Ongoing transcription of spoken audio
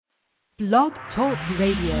Blog Talk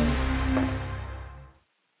Radio.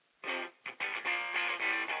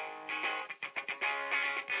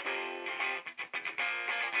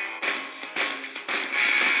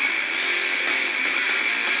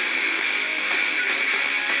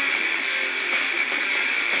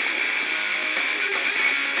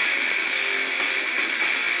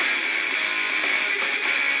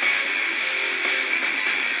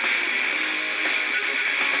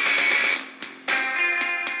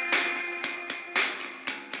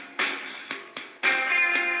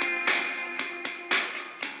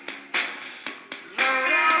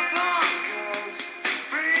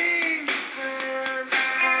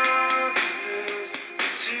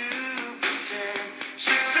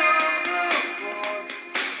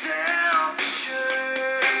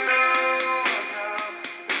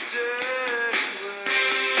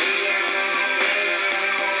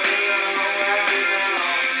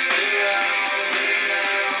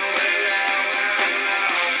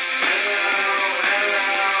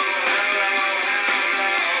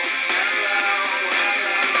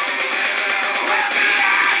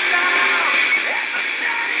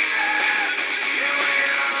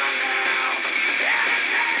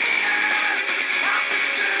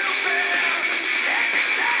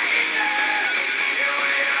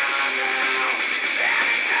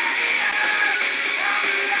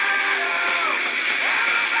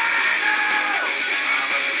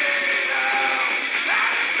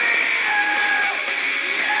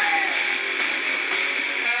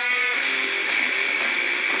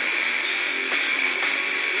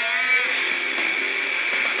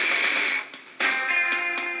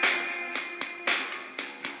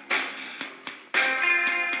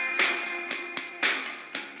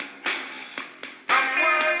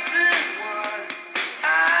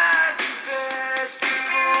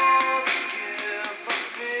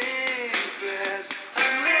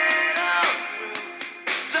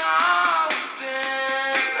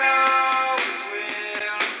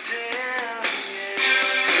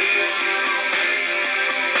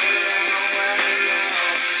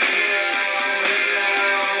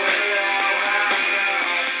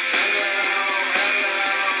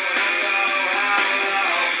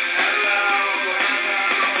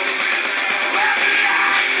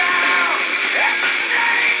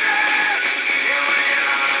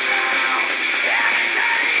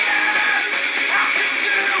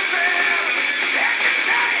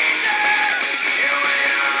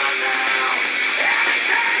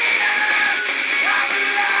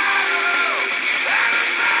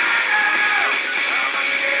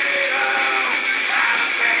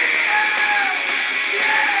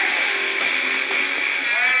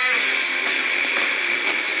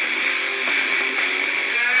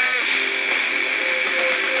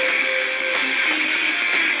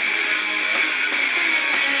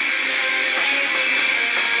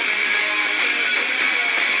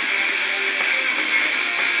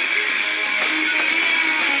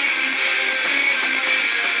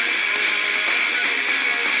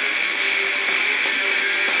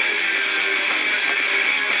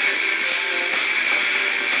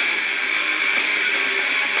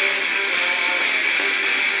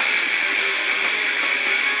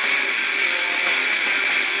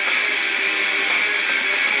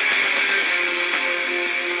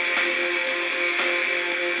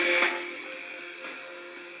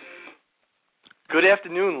 Good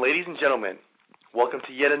afternoon, ladies and gentlemen. Welcome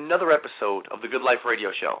to yet another episode of the Good Life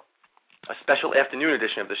Radio Show, a special afternoon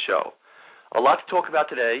edition of the show. A lot to talk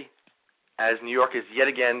about today, as New York is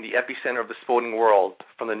yet again the epicenter of the sporting world,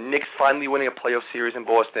 from the Knicks finally winning a playoff series in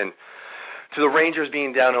Boston, to the Rangers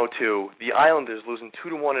being down 0-2, the Islanders losing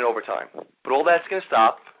 2-1 in overtime. But all that's going to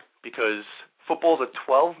stop, because football is a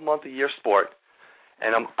 12-month-a-year sport,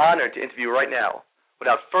 and I'm honored to interview right now,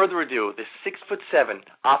 without further ado, the 6'7"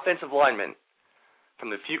 offensive lineman from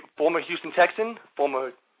the former Houston Texan, former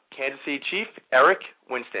Kansas City Chief, Eric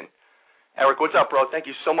Winston. Eric, what's up, bro? Thank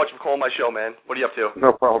you so much for calling my show, man. What are you up to?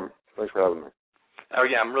 No problem. Thanks for having me. Oh,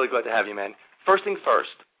 yeah, I'm really glad to have you, man. First things first,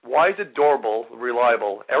 why is adorable,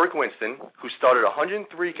 reliable Eric Winston, who started 103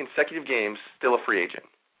 consecutive games, still a free agent?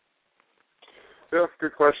 Yeah, that's a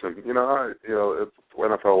good question.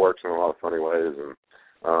 NFL works in a lot of funny ways, and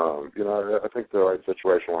I think the right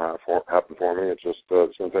situation will happen for me. It's just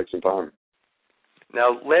it's going to take some time.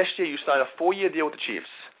 Now, last year you signed a 4-year deal with the Chiefs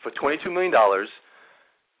for $22 million.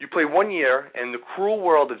 You played 1 year, and in the cruel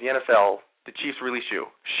world of the NFL, the Chiefs released you.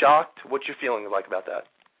 Shocked? What's your feeling like about that?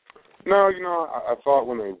 No, I thought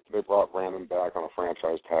when they brought Brandon back on a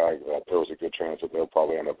franchise tag that there was a good chance that they'll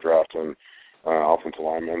probably end up drafting offensive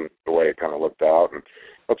lineman the way it kind of looked out, and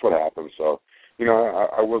that's what happened. So,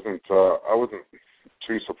 I wasn't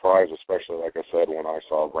too surprised, especially like I said when I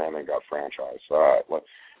saw Brandon got franchised.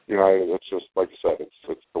 It's just like you said,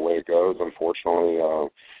 it's the way it goes. Unfortunately,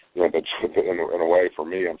 in a way for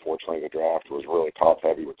me, unfortunately, the draft was really top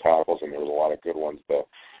heavy with tackles, and there was a lot of good ones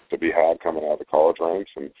to be had coming out of the college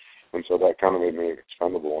ranks, and so that kind of made me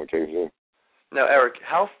expendable in KZ. Now, Eric,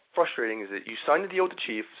 how frustrating is it? You signed a deal with the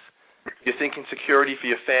Chiefs, you're thinking security for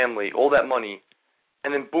your family, all that money,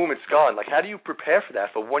 and then boom, it's gone. Like, how do you prepare for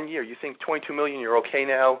that for 1 year? You think $22 million, you're okay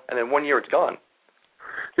now, and then 1 year it's gone.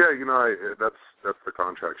 Yeah, that's the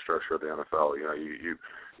contract structure of the NFL.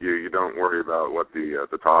 You don't worry about what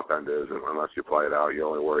the top end is unless you play it out. You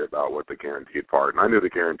only worry about what the guaranteed part. And I knew the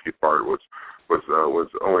guaranteed part was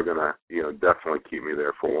only going to definitely keep me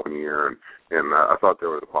there for 1 year, and I thought there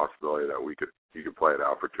was a possibility that you could play it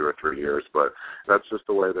out for 2 or 3 years. But that's just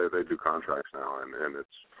the way they do contracts now, and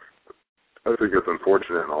I think it's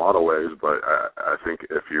unfortunate in a lot of ways. But I think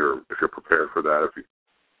if you're prepared for that,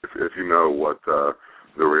 if you know what the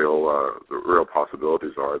real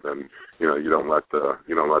possibilities are, then you don't let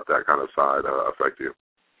that kind of side affect you.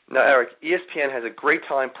 Now, Eric, ESPN has a great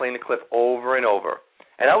time playing the clip over and over,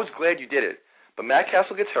 and I was glad you did it. But Matt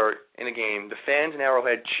Castle gets hurt in a game. The fans in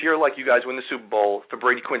Arrowhead cheer like you guys win the Super Bowl for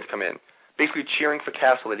Brady Quinn to come in, basically cheering for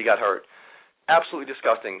Castle that he got hurt. Absolutely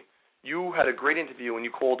disgusting. You had a great interview and you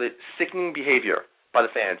called it sickening behavior by the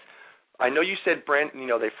fans. I know you said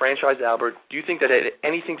they franchised Albert. Do you think that had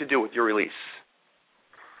anything to do with your release?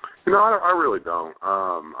 I really don't.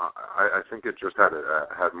 I think it just had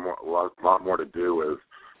a lot more to do with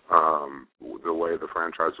the way the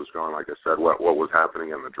franchise was going. Like I said, what was happening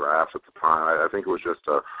in the drafts at the time. I think it was just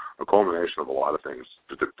a culmination of a lot of things.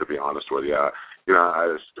 To be honest with you, I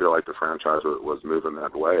just feel like the franchise was moving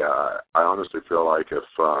that way. I honestly feel like if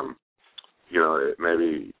it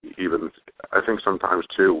maybe even I think sometimes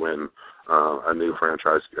too when a new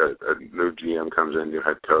franchise, a new GM comes in, new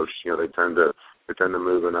head coach, they tend to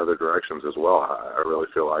move in other directions as well. I really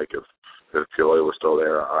feel like if Peoria was still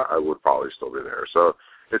there, I would probably still be there. So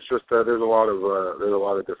it's just there's a lot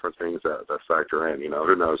of different things that factor in.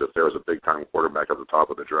 Who knows if there was a big time quarterback at the top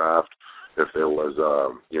of the draft, if there was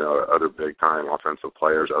other big time offensive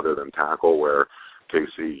players other than tackle where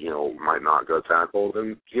Casey might not go tackle,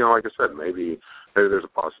 then like I said, maybe there's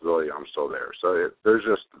a possibility I'm still there. So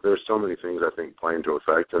there's so many things I think play into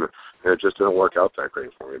effect, and it just didn't work out that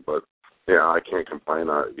great for me. But yeah, I can't complain.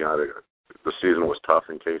 The season was tough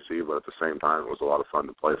in KC, but at the same time, it was a lot of fun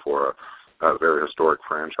to play for a very historic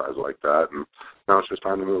franchise like that. And now it's just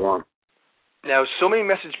time to move on. Now, so many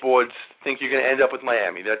message boards think you're going to end up with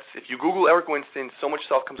Miami. That's if you Google Eric Winston, so much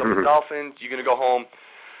stuff comes up with the Dolphins. You're going to go home.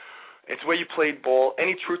 It's where you played ball.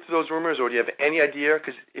 Any truth to those rumors, or do you have any idea?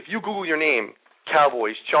 Because if you Google your name,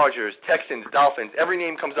 Cowboys, Chargers, Texans, Dolphins, every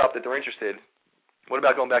name comes up that they're interested. What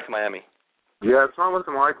about going back to Miami? Yeah, it's not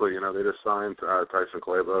looking likely. They just signed Tyson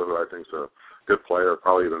Clabo, who I think is a good player,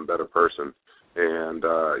 probably even a better person. And,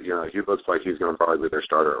 he looks like he's going to probably be their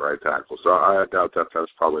starter at right tackle. So I doubt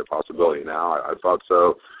that's probably a possibility now. I thought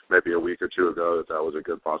so maybe a week or two ago that was a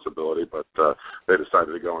good possibility, but they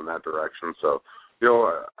decided to go in that direction. So,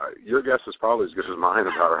 your guess is probably as good as mine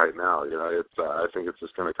about right now. I think it's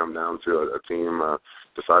just going to come down to a team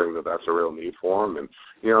deciding that that's a real need for them. And,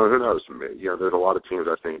 who knows? There's a lot of teams,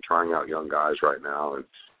 I think, trying out young guys right now. And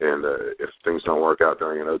if things don't work out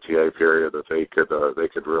during an OTA period, that they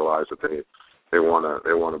could realize that they want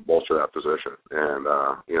to bolster that position. And,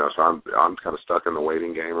 so I'm kind of stuck in the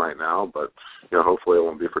waiting game right now. But, hopefully it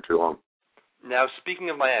won't be for too long. Now,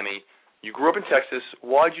 speaking of Miami, you grew up in Texas.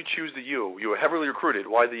 Why did you choose the U? You were heavily recruited.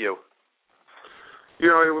 Why the U? It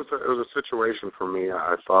was a situation for me.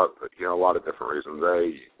 I thought, a lot of different reasons.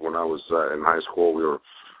 When I was in high school,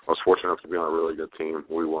 I was fortunate enough to be on a really good team.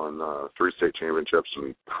 We won 3 state championships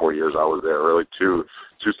in 4 years I was there. Really, two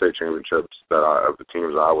state championships of the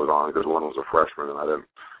teams I was on, because one was a freshman and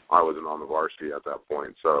I wasn't on the varsity at that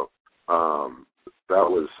point. So that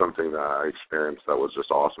was something that I experienced that was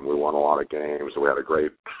just awesome. We won a lot of games. We had a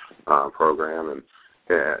great program, and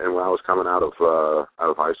when I was coming out of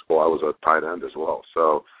high school, I was a tight end as well.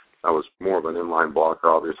 So I was more of an inline blocker.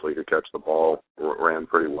 Obviously, could catch the ball, ran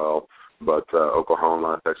pretty well. But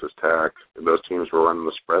Oklahoma, Texas Tech, those teams were running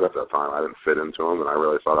the spread at that time. I didn't fit into them, and I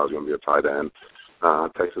really thought I was going to be a tight end.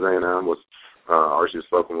 Texas A&M was R.C.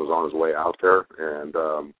 Slocum was on his way out there,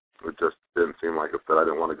 and it just didn't seem like a fit. I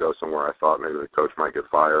didn't want to go somewhere I thought maybe the coach might get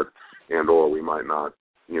fired, or we might not,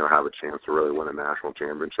 have a chance to really win a national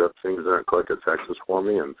championship. Things didn't click at Texas for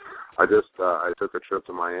me, and I took a trip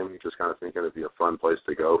to Miami, just kind of thinking it'd be a fun place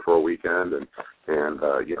to go for a weekend, and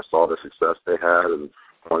saw the success they had, and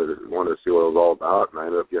wanted to see what it was all about, and I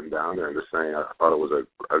ended up getting down there and just saying I thought it was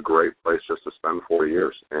a great place just to spend 4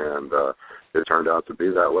 years, and it turned out to be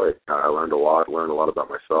that way. I learned a lot about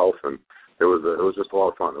myself, and it was just a lot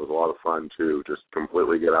of fun. It was a lot of fun to just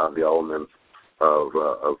completely get out of the elements of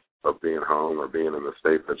being home or being in the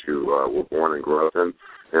state that you were born and grew up in,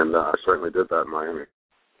 and I certainly did that in Miami.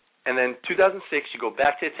 And then 2006, you go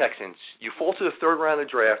back to the Texans. You fall to the third round of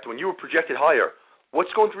the draft when you were projected higher.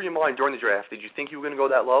 What's going through your mind during the draft? Did you think you were going to go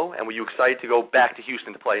that low, and were you excited to go back to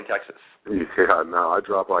Houston to play in Texas? Yeah, no, I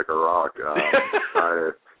dropped like a rock.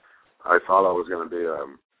 I thought I was going to be a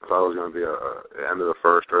end of the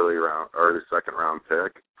first, early second round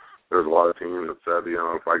pick. There was a lot of teams that said,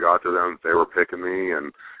 if I got to them, they were picking me,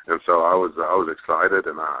 and so I was excited,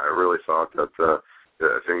 and I really thought that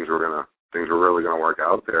things were really going to work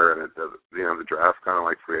out there, and the draft, kind of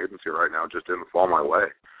like free agency right now, just didn't fall my way.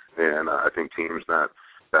 And I think teams that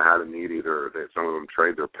had a need, some of them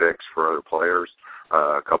trade their picks for other players.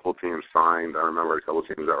 A couple teams signed. I remember a couple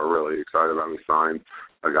teams that were really excited about me signed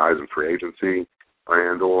guys in free agency,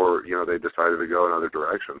 or they decided to go another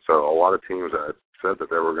direction. So a lot of teams that said that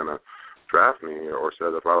they were going to draft me, or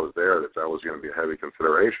said if I was there that was going to be a heavy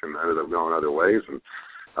consideration, ended up going other ways, and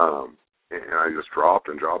I just dropped,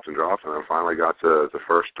 and I finally got to the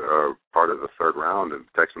first part of the third round, and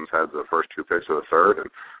Texans had the first 2 picks of the third,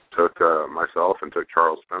 and took myself and took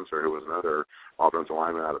Charles Spencer, who was another offensive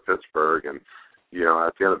lineman out of Pittsburgh, and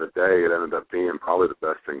at the end of the day, it ended up being probably the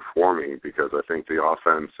best thing for me, because I think the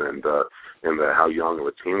offense and how young of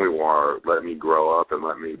a team we were let me grow up and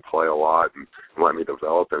let me play a lot and let me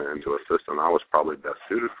develop into a system I was probably best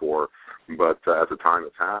suited for. But at the time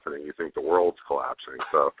it's happening, you think the world's collapsing.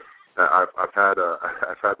 So I've had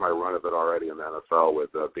my run of it already in the NFL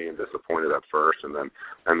with being disappointed at first and then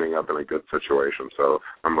ending up in a good situation. So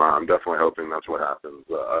I'm definitely hoping that's what happens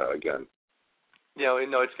again. No,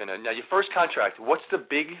 it's gonna. Now, your first contract. What's the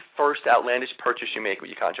big first outlandish purchase you make with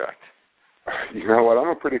your contract? You know what? I'm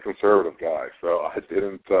a pretty conservative guy, so I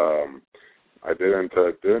didn't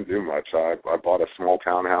do much. I bought a small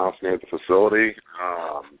townhouse near the facility.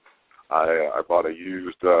 I bought a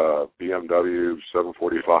used BMW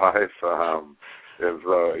 745.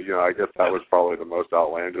 I guess that was probably the most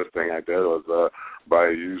outlandish thing I did was buy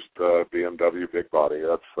a used BMW big body.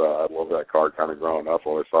 I love that car. Kind of growing up, I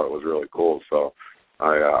always thought it was really cool. So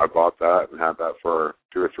I bought that and had that for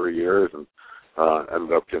 2 or 3 years, and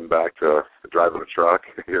ended up getting back to driving a truck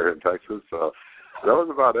here in Texas. So that was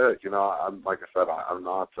about it. I'm like I said, I'm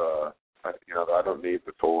not. I don't need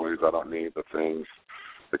the toys. I don't need the things.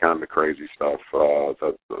 The kind of crazy stuff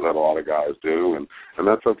that a lot of guys do, and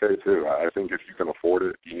that's okay too. I think if you can afford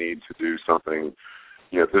it, you need to do something.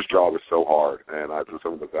 This job is so hard, and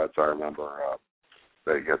some of the vets I remember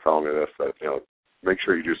they telling me this, that make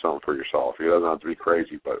sure you do something for yourself. It doesn't have to be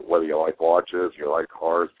crazy, but whether you like watches, you like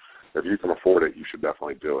cars, if you can afford it, you should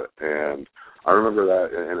definitely do it. And I remember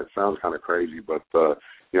that, and it sounds kind of crazy, but the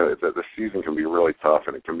season can be really tough,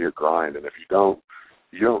 and it can be a grind, and if you don't,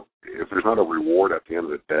 if there's not a reward at the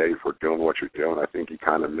end of the day for doing what you're doing, I think you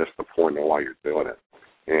kind of miss the point of why you're doing it.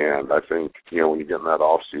 And I think, when you get in that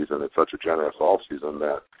off season, it's such a generous off season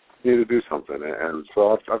that you need to do something. And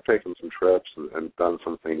so I've taken some trips and done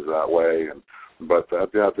some things that way. But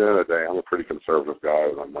at the end of the day, I'm a pretty conservative guy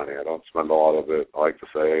with my money. I don't spend a lot of it. I like to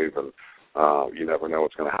save, and you never know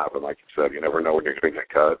what's going to happen. Like you said, you never know when you're going to get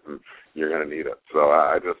cut, and you're going to need it. So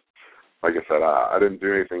I just, like I said, I didn't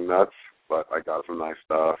do anything nuts. But I got some nice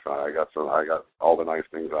stuff. I got all the nice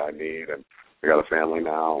things that I need, and I got a family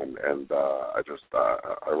now, and I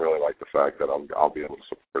really like the fact that I'll be able to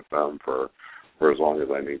support them for as long as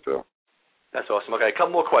I need to. That's awesome. Okay, a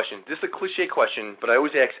couple more questions. This is a cliche question, but I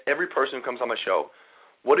always ask every person who comes on my show,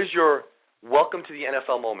 what is your welcome to the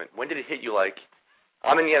NFL moment? When did it hit you like,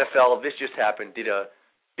 I'm in the NFL, this just happened, did a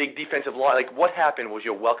big defensive line, like what happened was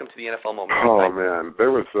your welcome to the NFL moment? Oh, man,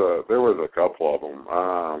 there was a couple of them.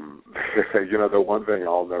 The one thing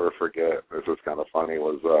I'll never forget, this is kind of funny,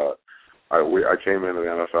 was I came into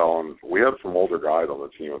the NFL, and we had some older guys on the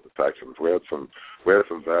team with the Texans. We had some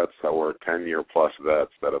vets that were 10-year-plus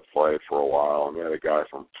vets that had played for a while, and we had a guy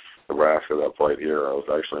from Nebraska that played here. I was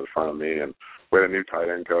actually in front of me, and we had a new tight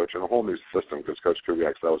end coach and a whole new system because that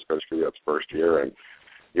was Coach Kubiak's first year, and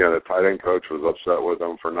the tight end coach was upset with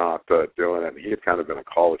him for not doing it. He had kind of been a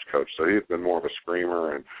college coach, so he had been more of a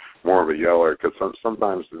screamer and more of a yeller. Because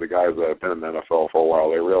sometimes the guys that have been in the NFL for a while,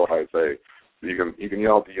 they realize you can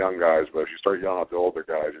yell at the young guys, but if you start yelling at the older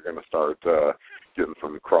guys, you're going to start getting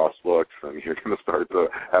some cross looks, and you're going to start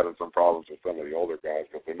having some problems with some of the older guys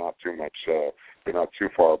because they're not too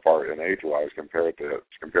far apart in age-wise compared to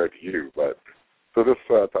you. But So this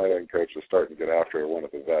tight end coach is starting to get after one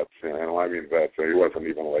of the vets, and when I mean vets, he wasn't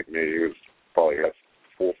even like me. He was probably had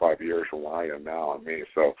 4 or 5 years from where I am now on me.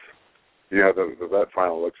 So, the vet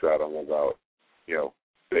finally looks at him about,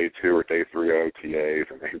 day 2 or day 3 OTAs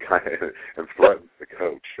and threatens the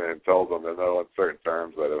coach and tells him in no uncertain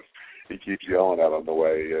terms that if he keeps yelling at him the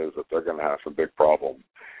way he is, that they're going to have some big problems.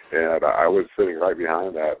 And I was sitting right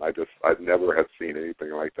behind that, and I never had seen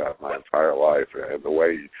anything like that in my entire life. And the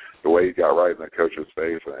way he got right in the coach's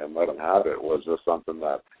face and let him have it was just something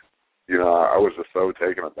that, I was just so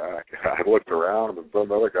taken aback. I looked around, and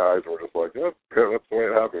some other guys were just like, "Yep, that's the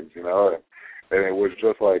way it happens," And it was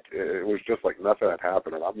just like nothing had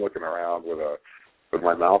happened. And I'm looking around with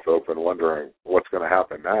my mouth open, wondering what's going to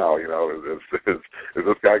happen now. Is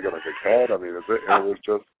this guy going to get cut? I mean, it was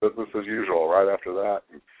just business as usual. Right after that,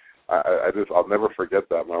 and I'll never forget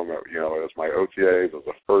that moment. It was my OTAs. It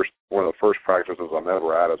was one of the first practices I'm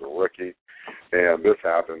ever at as a rookie, and this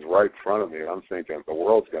happens right in front of me. And I'm thinking the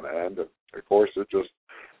world's going to end. And of course, it's just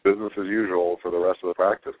business as usual for the rest of the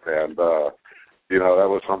practice. And that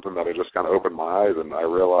was something that just kind of opened my eyes, and I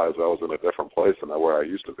realized I was in a different place than where I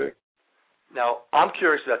used to be. Now, I'm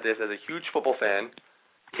curious about this as a huge football fan.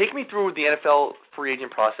 Take me through the NFL free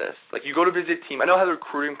agent process. Like, you go to visit a team. I know how the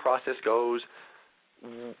recruiting process goes.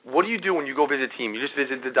 What do you do when you go visit a team? You just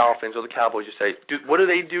visit the Dolphins or the Cowboys. You say, what do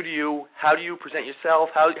they do to you? How do you present yourself?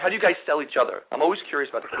 How do you guys sell each other? I'm always curious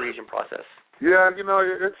about the free agent process. Yeah,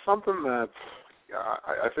 it's something that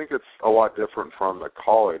I think it's a lot different from the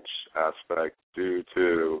college aspect due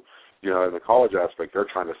to, in the college aspect, they're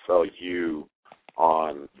trying to sell you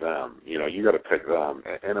on them. You got to pick them.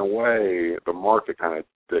 In a way, the market kind of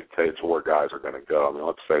dictates where guys are going to go. I mean,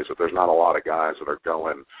 let's face it, there's not a lot of guys that are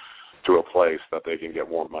going to a place that they can get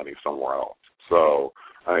more money somewhere else. So,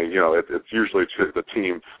 it's usually the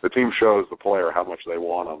team. The team shows the player how much they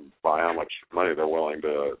want them by how much money they're willing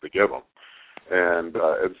to give them. And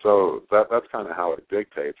so that's kind of how it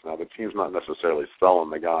dictates. Now, the team's not necessarily selling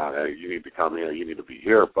the guy, hey, you need to come here, you need to be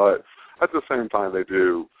here. But at the same time, they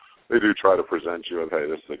do try to present you with, hey,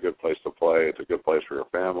 this is a good place to play, it's a good place for your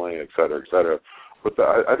family, et cetera, et cetera. But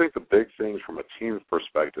I think the big things from a team's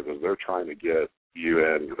perspective is they're trying to get you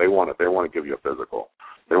in. They want to give you a physical.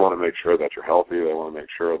 They want to make sure that you're healthy. They want to make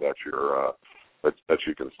sure that you're that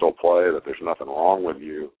you can still play, that there's nothing wrong with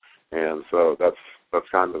you. And so that's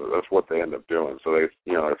what they end up doing. So they, if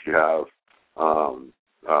you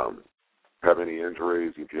have any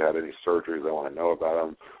injuries, if you had any surgeries, they want to know about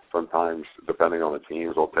them. Sometimes, depending on the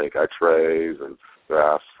teams, they'll take X-rays and they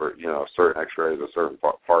ask for certain X-rays of certain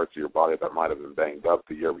parts of your body that might have been banged up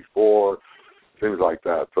the year before, things like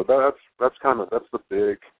that. So that's the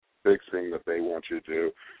big thing that they want you to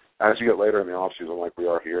do. As you get later in the off season, like we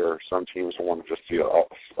are here, some teams will want to just see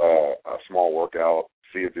a small workout,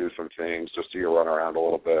 see you do some things, just see you run around a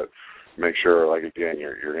little bit, make sure, like again,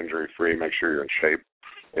 you're injury free, make sure you're in shape,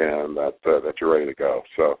 and that you're ready to go.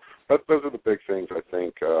 So those are the big things I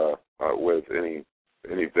think with any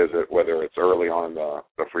visit, whether it's early on in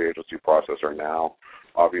the free agency process or now.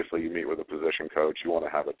 Obviously, you meet with a position coach. You want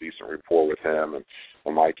to have a decent rapport with him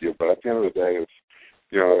and like you. But at the end of the day, it's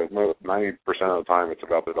 90% of the time it's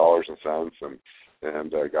about the dollars and cents,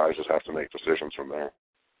 and guys just have to make decisions from there.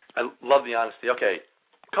 I love the honesty. Okay,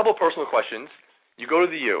 a couple of personal questions. You go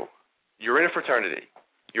to the U. You're in a fraternity.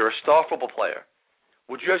 You're a star football player.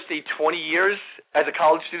 Would you have stayed 20 years as a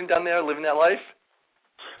college student down there living that life?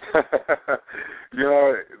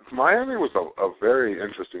 Miami was a very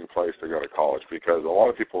interesting place to go to college because a lot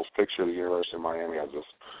of people picture the University of Miami as this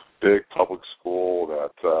big public school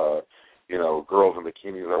that, girls in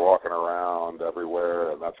bikinis are walking around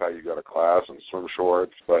everywhere, and that's how you go to class in swim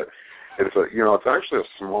shorts. But it's actually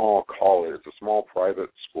a small college. It's a small private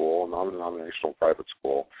school, non-denominational private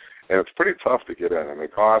school, and it's pretty tough to get in. And the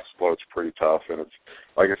cost float's pretty tough, and it's,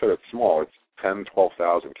 like I said, it's small. It's 10,000,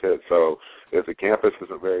 12,000 kids. So if the campus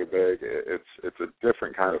isn't very big, it's a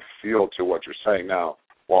different kind of feel to what you're saying. Now,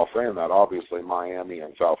 while saying that, obviously Miami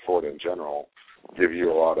and South Florida in general give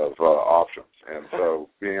you a lot of options. And so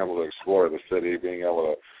being able to explore the city, being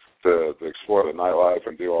able to explore the nightlife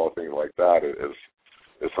and do all the things like that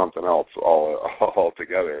is something else all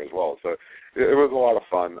together as well. So it was a lot of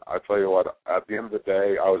fun. I tell you what, at the end of the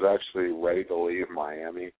day, I was actually ready to leave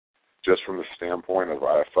Miami just from the standpoint of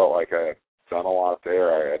I felt like I had done a lot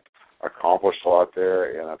there. I had accomplished a lot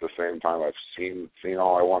there, and at the same time, I've seen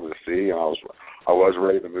all I wanted to see, and I was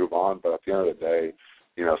ready to move on. But at the end of the day,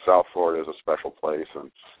 South Florida is a special place,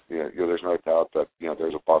 and there's no doubt that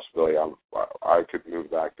there's a possibility I could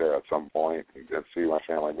move back there at some point and see my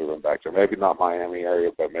family moving back there. Maybe not Miami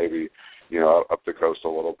area, but maybe up the coast a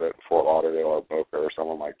little bit, Fort Lauderdale or Boca or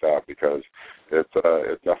something like that, because it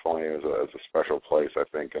definitely is a special place, I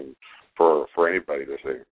think, and for anybody to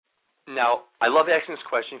see. Now, I love asking this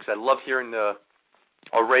question because I love hearing the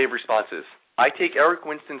array of responses. I take Eric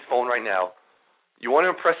Winston's phone right now. You want to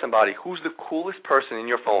impress somebody, who's the coolest person in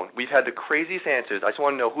your phone? We've had the craziest answers. I just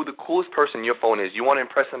want to know who the coolest person in your phone is. You want to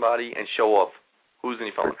impress somebody and show off. Who's in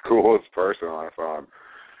your phone? The coolest person on my phone.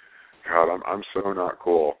 God, I'm so not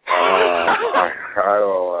cool. I'll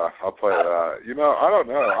play that. I don't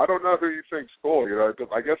know. I don't know who you think's cool.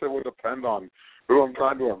 I guess it would depend on who I'm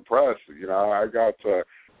trying to impress.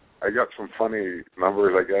 I got some funny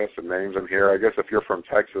numbers, I guess, and names in here. I guess if you're from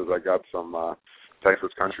Texas, I got some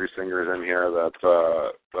Texas country singers in here that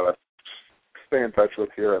I stay in touch with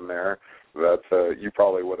here and there that you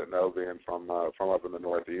probably wouldn't know being from up in the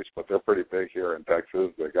Northeast, but they're pretty big here in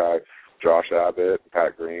Texas. The guy Josh Abbott,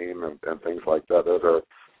 Pat Green, and things like that. Those are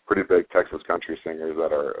pretty big Texas country singers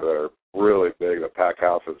that are really big, that pack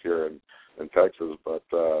houses here in Texas, but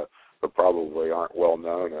probably aren't well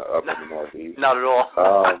known up in the Northeast. Not at all.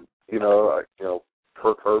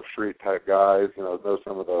 Kirk Herbstreit type guys. Know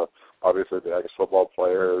some of the obviously the ex-football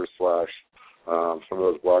players / some of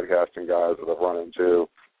those broadcasting guys that I've run into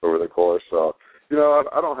over the course. So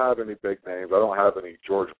I don't have any big names. I don't have any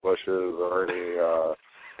George Bushes or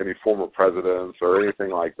any former presidents or anything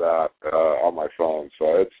like that on my phone.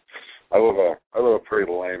 So I live a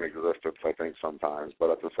pretty lame existence, I think, sometimes. But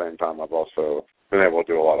at the same time, I've also been able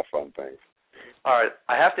to do a lot of fun things. All right,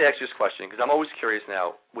 I have to ask you this question because I'm always curious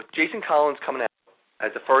now. With Jason Collins coming out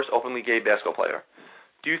as the first openly gay basketball player,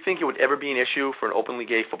 do you think it would ever be an issue for an openly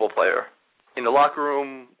gay football player in the locker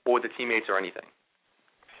room or with the teammates or anything?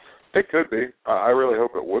 It could be. I really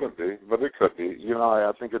hope it wouldn't be, but it could be.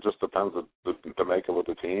 I think it just depends on the makeup of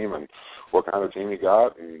the team and what kind of team you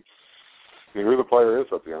got and who the player is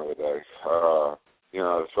at the end of the day. So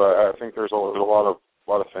I think there's a lot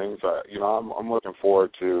of things. I'm looking forward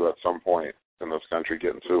to at some point in this country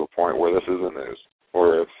getting to a point where this isn't news,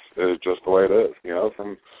 where it's just the way it is.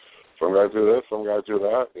 Some guys do this, some guys do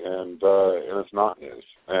that, and it's not news.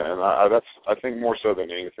 And I think more so than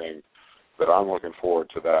anything that I'm looking forward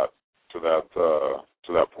to that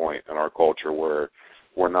point in our culture where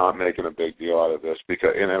we're not making a big deal out of this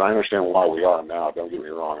because and I understand why we are now. Don't get me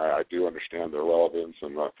wrong. I do understand the relevance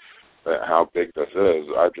and how big this is.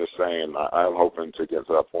 I'm just saying I'm hoping to get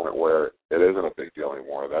to that point where it isn't a big deal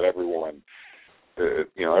anymore. That everyone's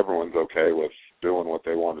okay with doing what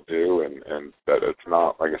they want to do, and that it's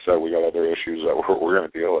not, like I said, we got other issues that we're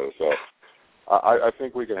going to deal with. So I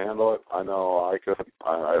think we can handle it. I know I could.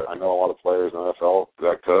 I know a lot of players in the NFL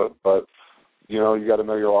that could, but you got to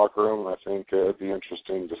know your locker room, and I think it'd be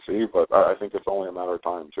interesting to see. But I think it's only a matter of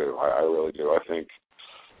time too. I really do. I think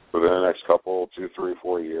within the next couple, 2, 3,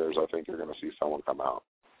 4 years, I think you're going to see someone come out.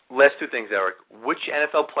 Last two things, Eric. Which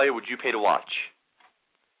NFL player would you pay to watch?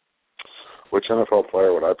 Which NFL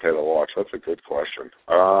player would I pay to watch? That's a good question.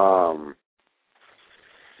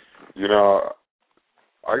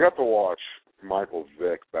 I got to watch Michael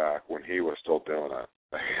Vick back when he was still doing it,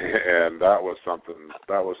 and that was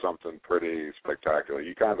something pretty spectacular.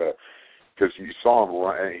 You kind of, because you saw him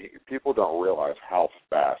run. People don't realize how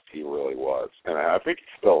fast he really was, and I think he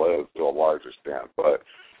still is to a large extent. But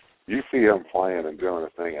you see him playing and doing a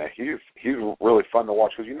thing, and he's really fun to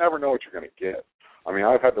watch because you never know what you're going to get. I mean,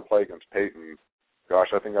 I've had to play against Peyton.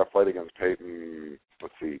 Gosh, I think I've played against Peyton,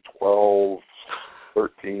 12,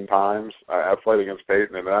 13 times. I've played against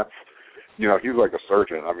Peyton, and that's, he's like a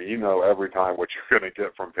surgeon. I mean, every time what you're going to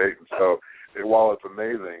get from Peyton. So while it's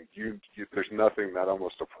amazing, there's nothing that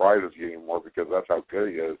almost surprises you anymore because that's how good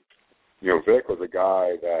he is. Vic was a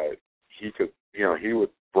guy that he could, he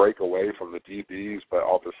would break away from the DBs, but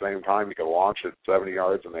at the same time he could launch it 70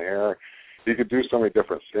 yards in the air. He could do so many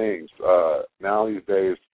different things. Now these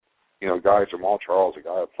days, guys, Jamal Charles, a guy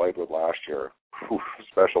I played with last year,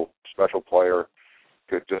 special player,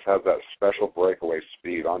 could just have that special breakaway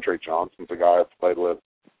speed. Andre Johnson's a guy I've played with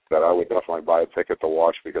that I would definitely buy a ticket to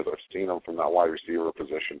watch because I've seen him from that wide receiver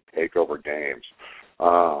position take over games.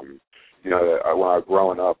 When I was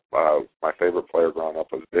growing up, my favorite player growing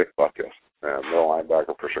up was Dick Butkus, middle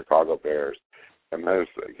linebacker for Chicago Bears. And I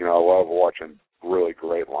love watching really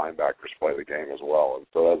great linebackers play the game as well. And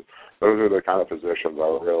so those are the kind of positions I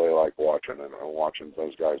really like watching and watching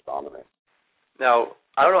those guys dominate. Now,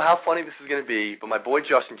 I don't know how funny this is going to be, but my boy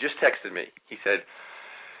Justin just texted me. He said,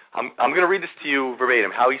 I'm going to read this to you verbatim,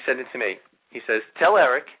 how he sent it to me. He says, "Tell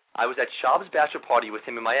Eric I was at Shab's bachelor party with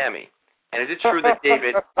him in Miami. And is it true that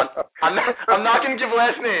David, I'm not going to give a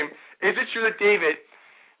last name, is it true that David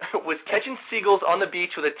was catching seagulls on the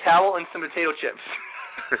beach with a towel and some potato chips?"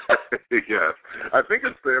 Yes, I think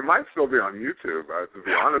it might still be on YouTube. To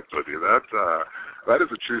be honest with you, that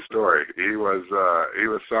is a true story. He was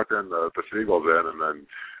suckering the seagulls in, and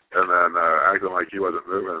then acting like he wasn't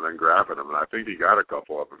moving, and then grabbing them. And I think he got a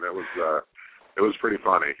couple of them. It was pretty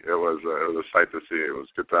funny. It was a sight to see. It was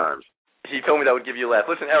good times. He told me that would give you a laugh.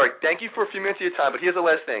 Listen, Eric, thank you for a few minutes of your time, but here's the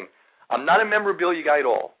last thing. I'm not a memorabilia guy at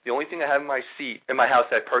all. The only thing I have in my house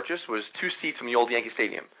that I purchased was 2 seats from the old Yankee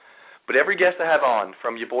Stadium. But every guest I have on,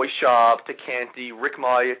 from your boy Schaub to Canty, Rick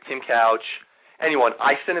Meyer, Tim Couch, anyone,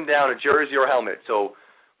 I send them down a jersey or a helmet. So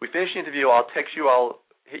we finish the interview, I'll text you, I'll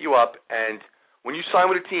hit you up, and when you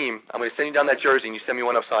sign with a team, I'm going to send you down that jersey and you send me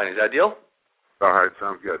one up signing. Is that a deal? All right,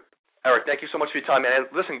 sounds good. Eric, thank you so much for your time, man. And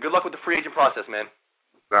listen, good luck with the free agent process, man.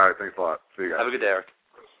 All right, thanks a lot. See you guys. Have a good day, Eric.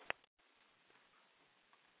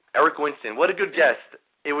 Eric Winston, what a good guest.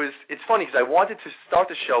 It's funny because I wanted to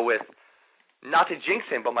start the show with, not to jinx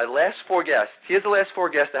him, but my last 4 guests. Here's the last 4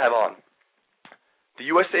 guests I have on. The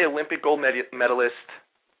USA Olympic gold medalist,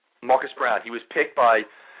 Marcus Brown. He was picked by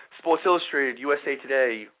Sports Illustrated, USA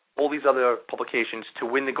Today, all these other publications to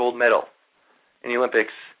win the gold medal in the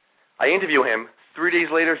Olympics. I interview him. 3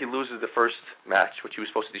 days later, he loses the first match, which he was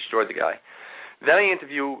supposed to destroy the guy. Then I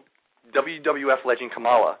interview WWF legend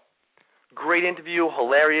Kamala. Great interview,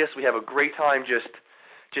 hilarious. We have a great time just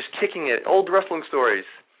kicking it. Old wrestling stories.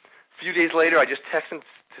 A few days later, I just text him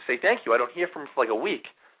to say thank you. I don't hear from him for like a week.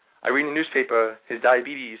 I read in the newspaper his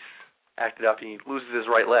diabetes acted up and he loses his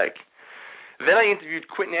right leg. Then I interviewed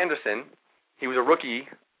Quentin Anderson. He was a rookie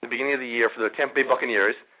at the beginning of the year for the Tampa Bay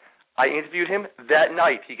Buccaneers. I interviewed him. That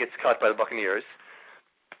night, he gets cut by the Buccaneers.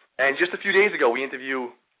 And just a few days ago, we interview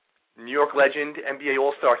New York legend, NBA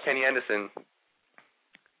All-Star Kenny Anderson.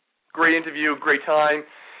 Great interview, great time.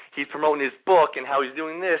 He's promoting his book and how he's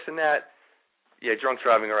doing this and that. Yeah, drunk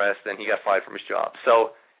driving arrest, and he got fired from his job.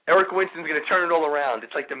 So Eric Winston's going to turn it all around.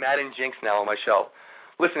 It's like the Madden jinx now on my show.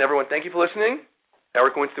 Listen, everyone, thank you for listening.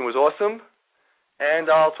 Eric Winston was awesome, and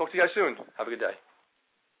I'll talk to you guys soon. Have a good day.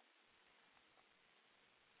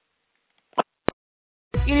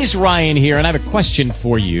 It is Ryan here, and I have a question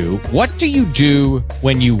for you. What do you do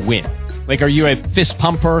when you win? Like, are you a fist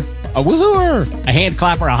pumper, a woohooer, a hand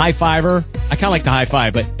clapper, a high fiver? I kind of like the high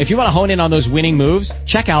five, but if you want to hone in on those winning moves,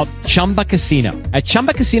 check out Chumba Casino. At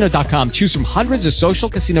ChumbaCasino.com, choose from hundreds of social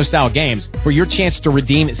casino-style games for your chance to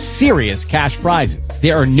redeem serious cash prizes.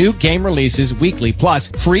 There are new game releases weekly, plus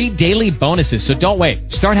free daily bonuses, so don't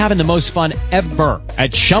wait. Start having the most fun ever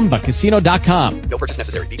at ChumbaCasino.com. No purchase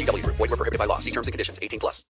necessary. VGW Group. Void where prohibited by law. See terms and conditions. 18+.